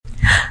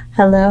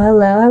Hello,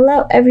 hello,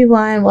 hello,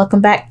 everyone. Welcome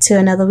back to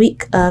another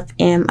week of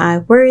Am I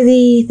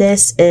Worthy?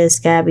 This is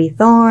Gabby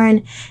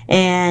Thorne,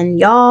 and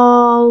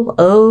y'all,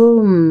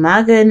 oh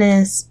my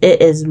goodness, it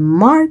is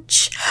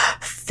March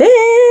 5th.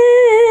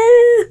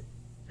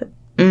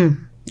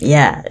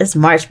 Yeah, it's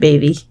March,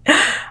 baby.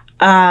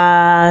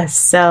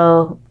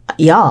 So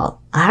y'all,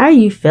 how are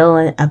you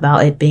feeling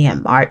about it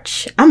being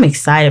March? I'm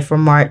excited for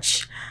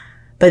March.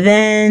 But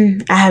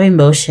then I have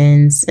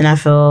emotions and I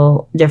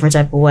feel a different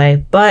type of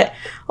way. But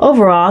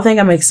overall, I think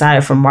I'm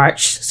excited for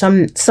March.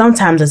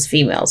 Sometimes as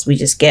females, we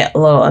just get a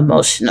little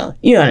emotional.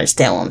 You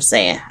understand what I'm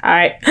saying, all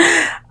right?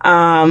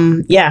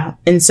 Yeah.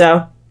 And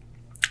so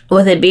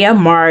with it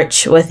being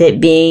March, with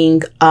it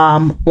being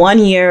 1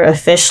 year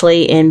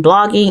officially in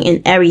blogging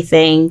and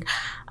everything,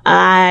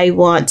 I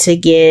want to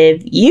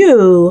give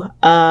you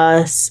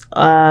what's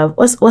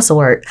the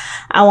word?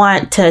 I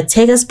want to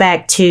take us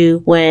back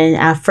to when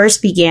I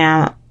first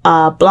began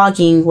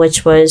blogging,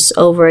 which was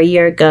over a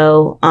year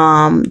ago,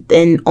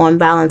 then on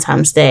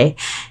Valentine's Day.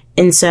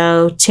 And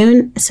so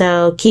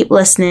keep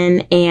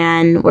listening,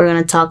 and we're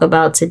going to talk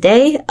about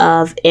today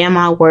of, am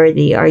I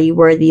worthy? Are you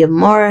worthy of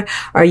more?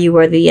 Are you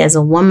worthy as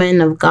a woman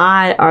of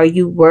God? Are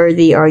you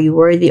worthy? Are you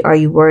worthy? Are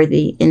you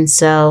worthy? And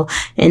so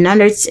in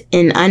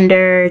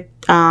under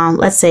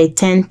let's say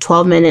 10,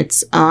 12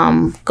 minutes,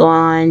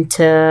 going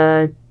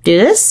to do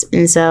this.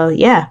 And so,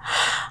 yeah,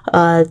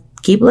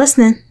 keep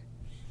listening.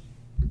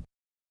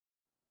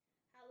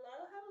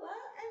 Hello,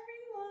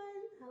 everyone.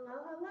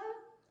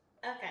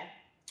 Hello. Okay.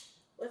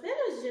 Within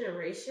a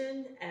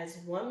generation, as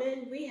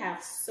women, we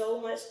have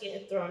so much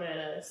getting thrown at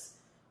us.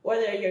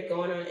 Whether you're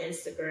going on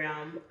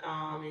Instagram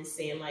and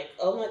seeing like,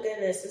 oh my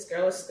goodness, this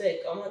girl is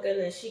thick. Oh my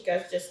goodness,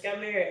 just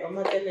got married. Oh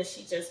my goodness,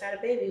 she just had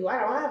a baby. Why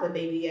don't I have a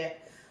baby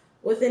yet?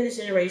 Within this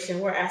generation,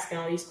 we're asking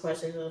all these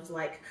questions of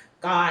like,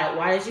 God,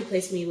 why did you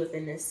place me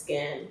within this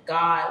skin?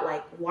 God,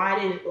 like, why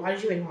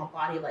did you make my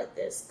body like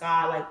this?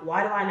 God, like,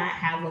 why do I not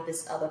have what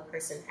this other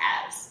person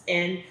has?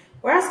 And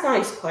we're asking all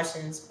these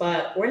questions,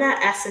 but we're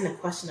not asking the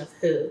question of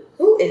who.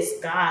 Who is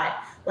God?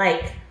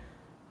 Like,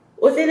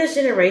 within this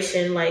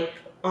generation, like,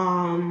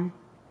 walking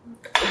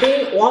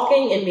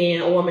and being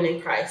a woman in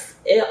Christ,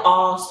 it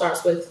all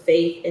starts with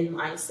faith and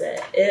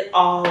mindset. It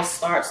all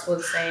starts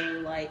with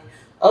saying, like,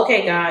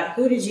 okay, God,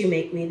 who did you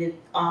make me to,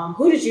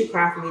 who did you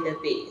craft me to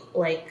be?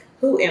 Like,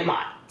 who am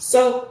I?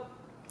 So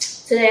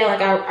today, like,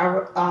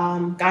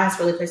 God has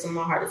really placed on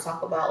my heart to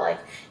talk about, like,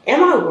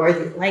 am I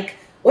worthy? Like,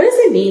 what does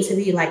it mean to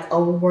be like a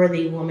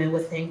worthy woman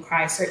within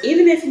Christ? Or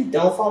even if you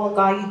don't follow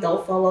God, you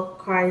don't follow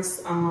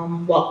Christ,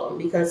 welcome,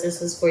 because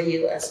this is for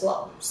you as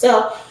well.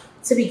 So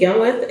to begin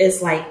with,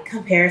 it's like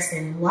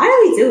comparison. Why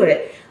do we do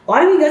it?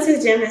 Why do we go to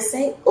the gym and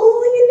say, oh,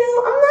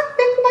 I'm not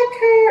thick like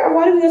her? Or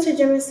why do we go to the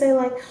gym and say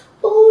like,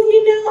 oh,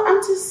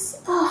 I'm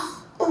just,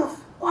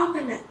 why am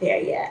I not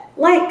there yet?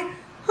 Like,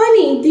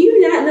 honey, do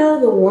you not know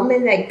the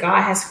woman that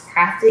God has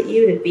crafted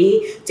you to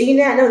be? Do you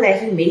not know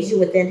that he made you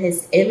within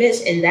his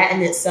image, and that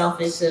in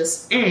itself is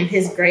just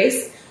his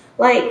grace?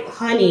 Like,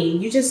 honey,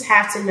 you just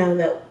have to know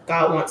that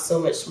God wants so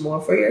much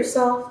more for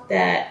yourself,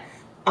 that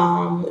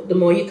the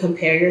more you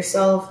compare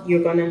yourself,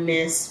 you're going to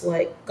miss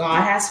what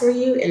God has for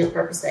you and the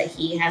purpose that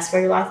he has for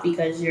your life,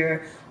 because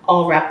you're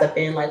all wrapped up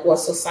in like what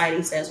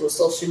society says, what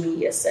social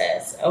media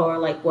says, or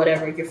like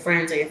whatever your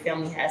friends or your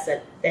family has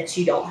that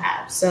you don't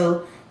have.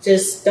 So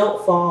just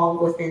don't fall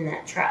within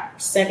that trap.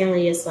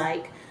 Secondly, it's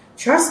like,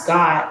 trust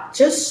God.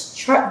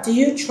 Do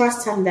you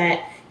trust him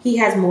that he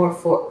has more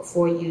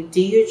for you? Do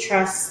you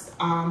trust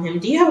him?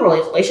 Do you have a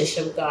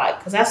relationship with God?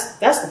 Because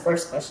that's the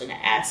first question to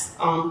ask.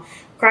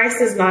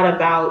 Christ is not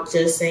about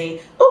just saying,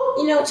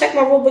 check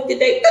my rule book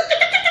today.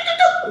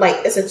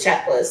 Like, it's a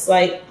checklist.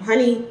 Like,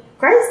 honey,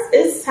 Christ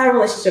is having a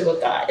relationship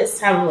with God. It's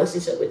having a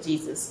relationship with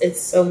Jesus.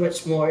 It's so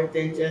much more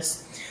than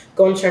just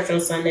going to church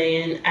on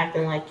Sunday and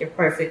acting like you're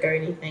perfect or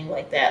anything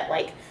like that.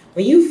 Like,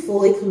 when you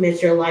fully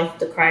commit your life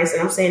to Christ,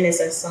 and I'm saying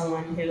this as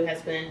someone who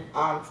has been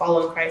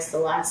following Christ the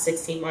last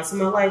 16 months of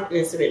my life, and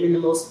it's been the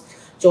most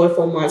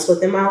joyful months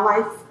within my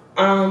life,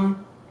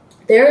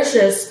 there's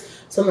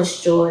just so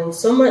much joy,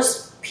 so much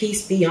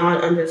peace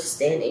beyond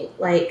understanding.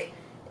 Like,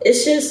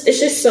 it's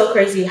just so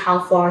crazy how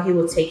far he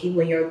will take you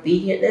when you're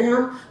obedient to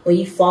him, when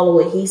you follow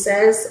what he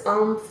says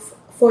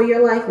for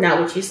your life,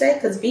 not what you say.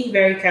 Because be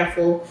very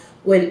careful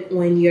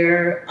when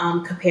you're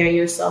comparing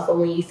yourself, or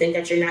when you think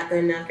that you're not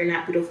good enough, you're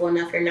not beautiful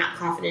enough, you're not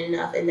confident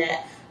enough, and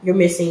that you're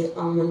missing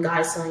when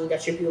God is telling you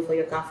that you're beautiful,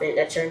 you're confident,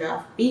 that you're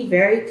enough. Be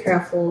very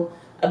careful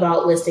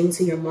about listening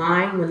to your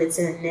mind when it's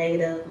in a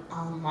negative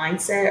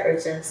mindset, or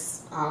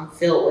just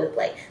filled with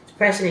like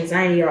depression,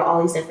 anxiety, or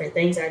all these different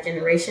things our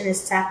generation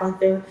is tackling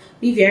through.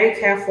 Be very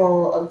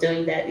careful of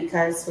doing that,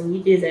 because when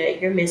you do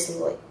that, you're missing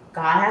what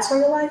God has for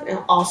your life, and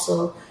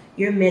also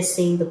you're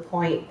missing the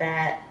point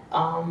that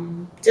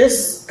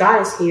just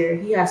God is here.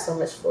 He has so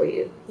much for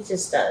you. He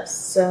just does.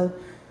 So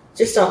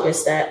just don't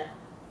miss that.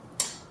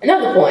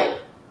 Another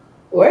point,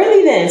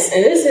 worthiness,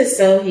 and this is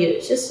so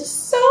huge. This is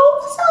so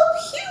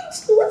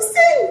huge.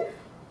 Listen,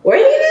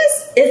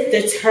 worthiness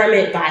is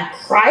determined by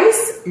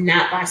Christ,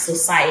 not by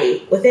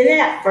society. Within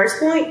that first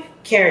point,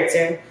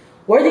 character.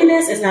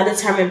 Worthiness is not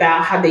determined by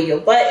how big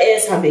your butt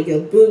is, how big your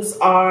boobs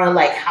are,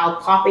 like how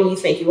popping you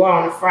think you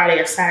are on a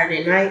Friday or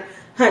Saturday night.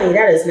 Honey,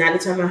 that does not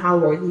determine how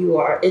worthy you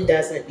are. It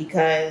doesn't,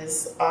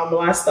 because a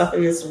lot of stuff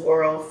in this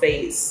world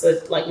fades. So,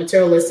 like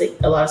materialistic,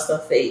 a lot of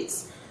stuff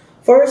fades.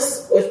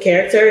 First, with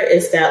character,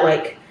 is that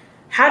like,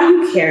 how do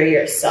you carry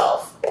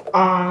yourself?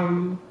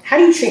 How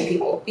do you treat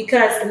people?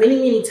 Because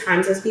many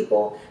times as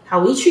people,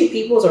 how we treat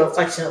people is a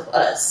reflection of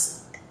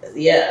us.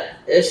 Yeah,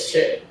 it's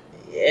true.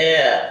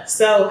 Yeah.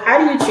 So how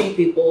do you treat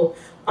people?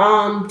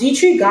 Do you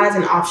treat God as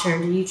an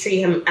option? Do you treat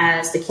him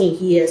as the king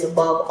he is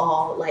above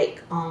all,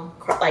 like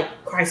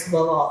Christ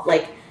above all?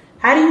 Like,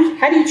 how do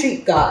you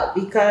treat God?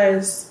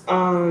 Because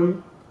a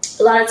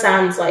lot of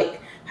times, like,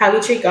 how we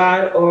treat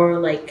God or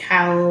like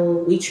how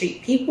we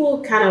treat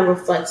people kind of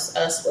reflects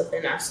us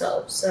within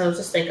ourselves. So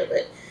just think of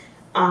it.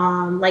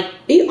 Like,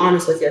 be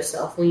honest with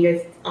yourself when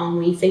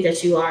you think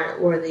that you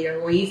aren't worthy,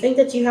 or when you think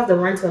that you have to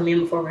run to a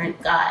man before running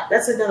to God.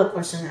 That's another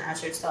question to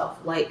ask yourself.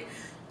 Like,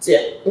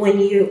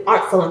 when you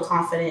aren't feeling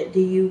confident,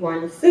 do you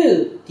run to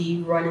food? Do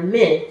you run to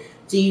men?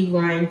 Do you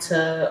run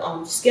to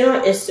just get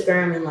on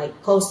Instagram and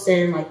like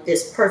posting like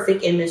this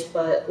perfect image,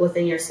 but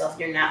within yourself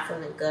you're not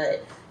feeling good?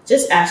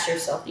 Just ask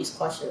yourself these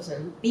questions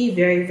and be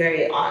very,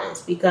 very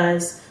honest,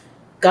 because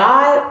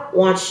God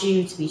wants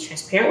you to be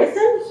transparent with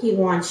him. He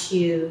wants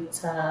you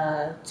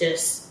to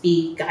just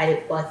be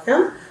guided with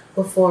him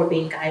before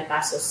being guided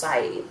by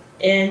society.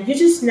 And you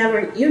just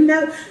never,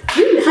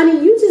 honey,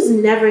 you just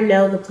never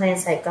know the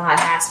plans that God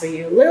has for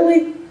you.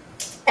 Literally,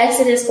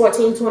 Exodus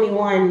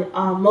 14:21,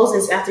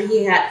 Moses, after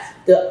he had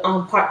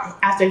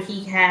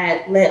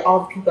led all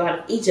the people out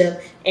of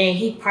Egypt and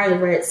he parted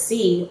the Red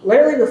Sea,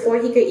 literally before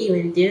he could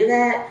even do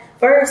that,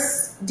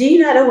 first, do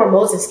you not know where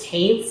Moses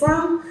came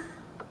from?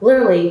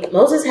 Literally,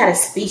 Moses had a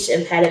speech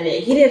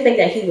impediment. He didn't think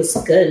that he was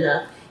good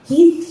enough.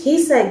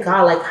 He said,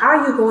 God, like, how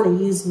are you going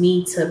to use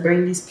me to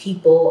bring these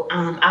people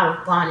out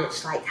of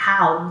bondage? Like,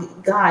 how?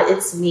 God,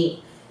 it's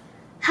me.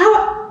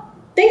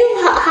 Think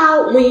of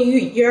how when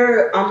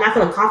you're not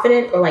feeling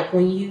confident, or like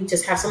when you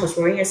just have so much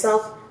worry in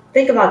yourself.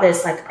 Think about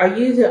this. Like, are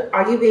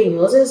you being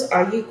Moses?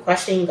 Are you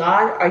questioning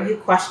God? Are you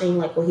questioning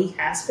like what he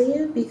has for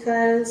you?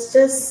 Because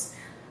just,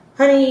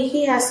 honey,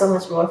 he has so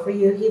much more for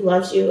you. He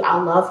loves you.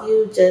 I love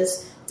you.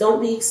 Just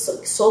don't be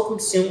so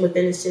consumed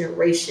within this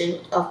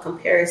generation of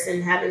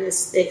comparison, having this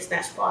stick,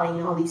 snatch body,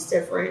 and all these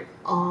different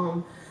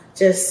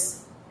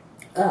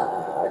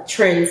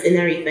trends and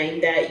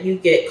everything, that you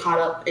get caught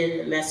up in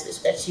the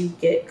message, that you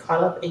get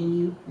caught up and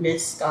you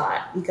miss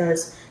God.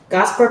 Because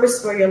God's purpose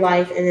for your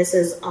life, and this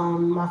is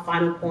my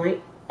final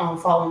point,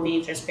 following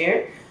being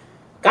transparent,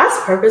 God's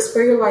purpose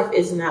for your life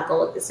is not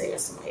going to look the same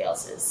as somebody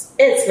else's.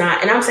 It's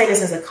not. And I'm saying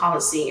this as a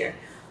college senior.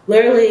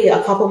 Literally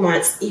a couple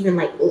months, even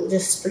like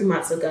just 3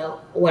 months ago,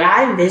 what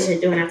I envisioned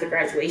doing after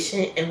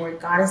graduation and where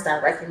God has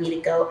directed me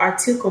to go are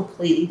two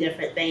completely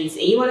different things.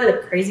 And you want to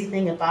know the crazy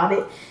thing about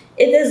it?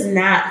 It does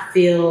not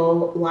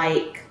feel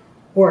like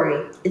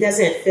worry. It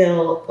doesn't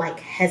feel like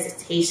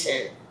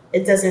hesitation.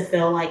 It doesn't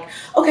feel like,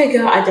 okay,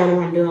 God, I don't know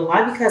what I'm doing.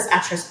 Why? Because I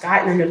trust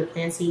God and I know the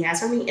plans he has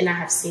for me, and I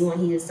have seen what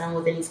he has done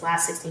within these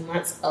last 16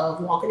 months of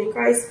walking in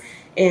Christ.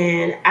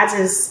 And I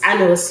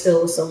know it's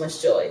filled with so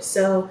much joy.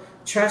 So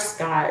trust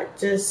God.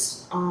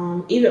 Just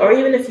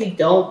even if you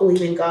don't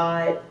believe in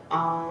God,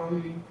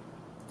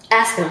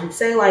 ask him.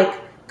 Say like,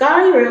 God,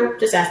 are you real?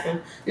 Just ask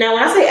him. Now,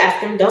 when I say ask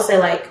him, don't say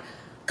like,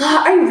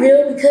 God, are you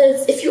real?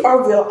 Because if you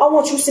are real, I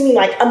want you to send me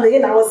like $1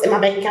 million in my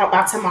bank account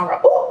by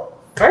tomorrow. Oh,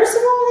 first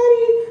of all,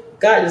 honey,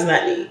 God does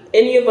not need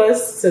any of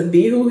us to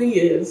be who he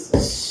is.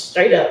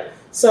 Straight up.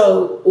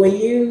 So when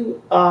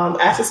you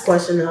ask this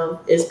question of,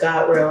 is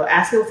God real?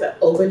 Ask him with an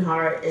open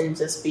heart and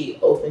just be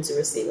open to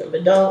receiving.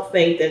 But don't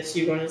think that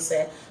you're going to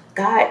say,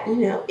 God,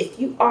 if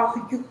you are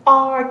who you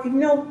are,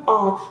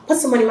 put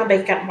some money in my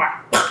bank account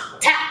tomorrow.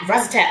 Tap,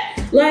 rise tap.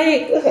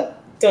 Like,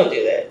 don't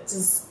do that.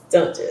 Just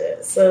don't do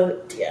that.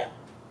 So, yeah.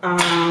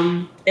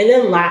 And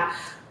then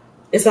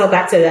it's all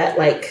back to that,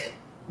 like,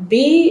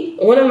 be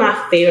one of my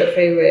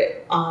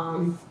favorite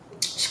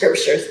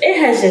scriptures. It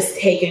has just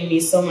taken me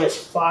so much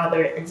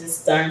farther and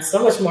just done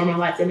so much more in my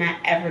life than I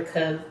ever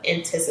could have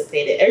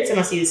anticipated. Every time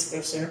I see this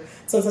scripture,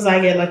 sometimes I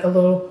get like a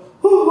little,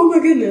 oh my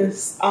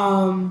goodness.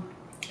 And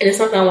it's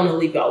something I want to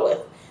leave y'all with.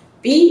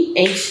 Be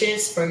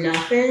anxious for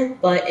nothing,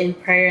 but in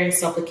prayer and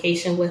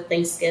supplication with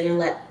thanksgiving,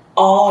 let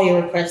all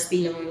your requests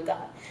be known to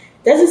God.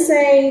 It doesn't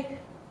say,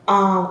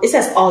 it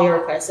says all your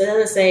requests. It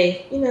doesn't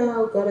say,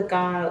 go to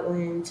God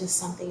when just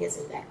something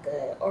isn't that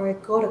good, or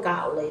go to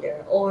God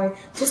later, or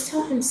just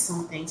tell him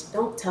some things.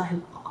 Don't tell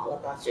him all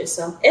about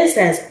yourself. It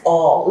says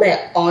all.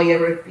 Let all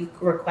your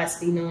requests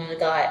be known to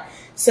God.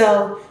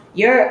 So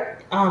you're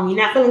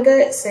not feeling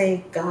good?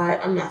 Say, God,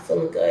 I'm not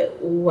feeling good.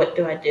 What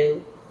do I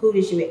do? Who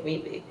did you make me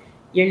be?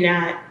 You're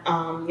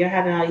not, you're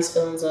having all these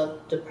feelings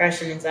of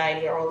depression,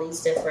 anxiety, or all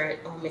these different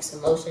mixed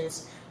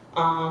emotions.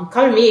 Come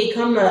to me,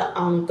 go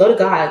to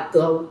God,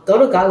 go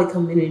to godly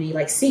community,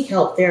 like seek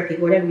help, therapy,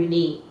 whatever you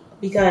need.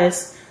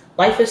 Because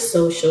life is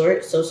so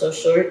short, so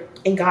short,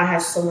 and God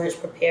has so much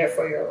prepared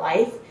for your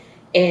life.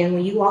 And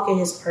when you walk in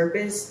His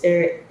purpose,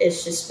 there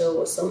it's just filled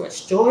with so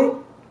much joy.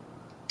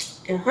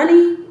 And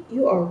honey,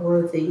 you are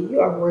worthy.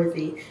 You are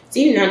worthy. Do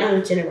you not know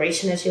the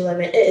generation that you live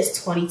in? It is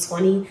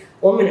 2020.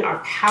 Women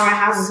are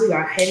powerhouses. We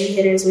are heavy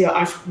hitters. We are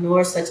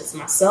entrepreneurs, such as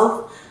myself.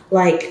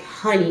 Like,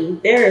 honey,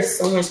 there is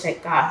so much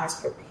that God has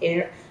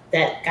prepared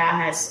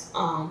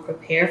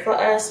for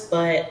us.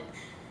 But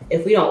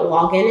if we don't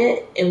walk in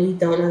it and we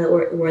don't know that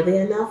we're worthy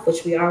enough,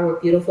 which we are, we're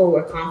beautiful,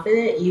 we're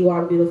confident. You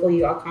are beautiful.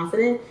 You are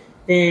confident.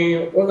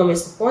 Then we're gonna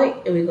miss the point,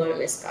 and we're gonna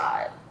miss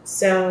God.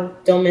 So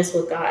don't miss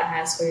what God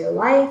has for your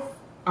life.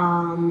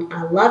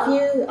 I love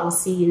you. I'll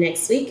see you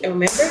next week. And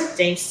remember,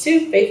 James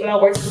 2, faith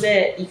without works is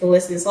dead. You can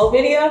listen to this whole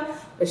video,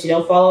 but you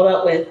don't follow it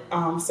up with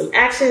some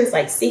actions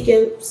like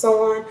seeking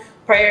someone,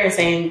 prayer, and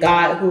saying,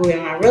 God, who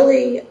am I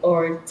really?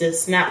 Or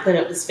just not putting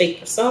up this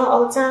fake persona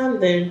all the time,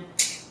 then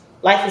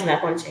life is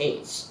not going to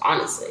change,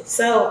 honestly.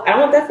 So I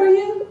want that for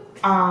you.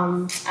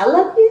 I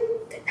love you.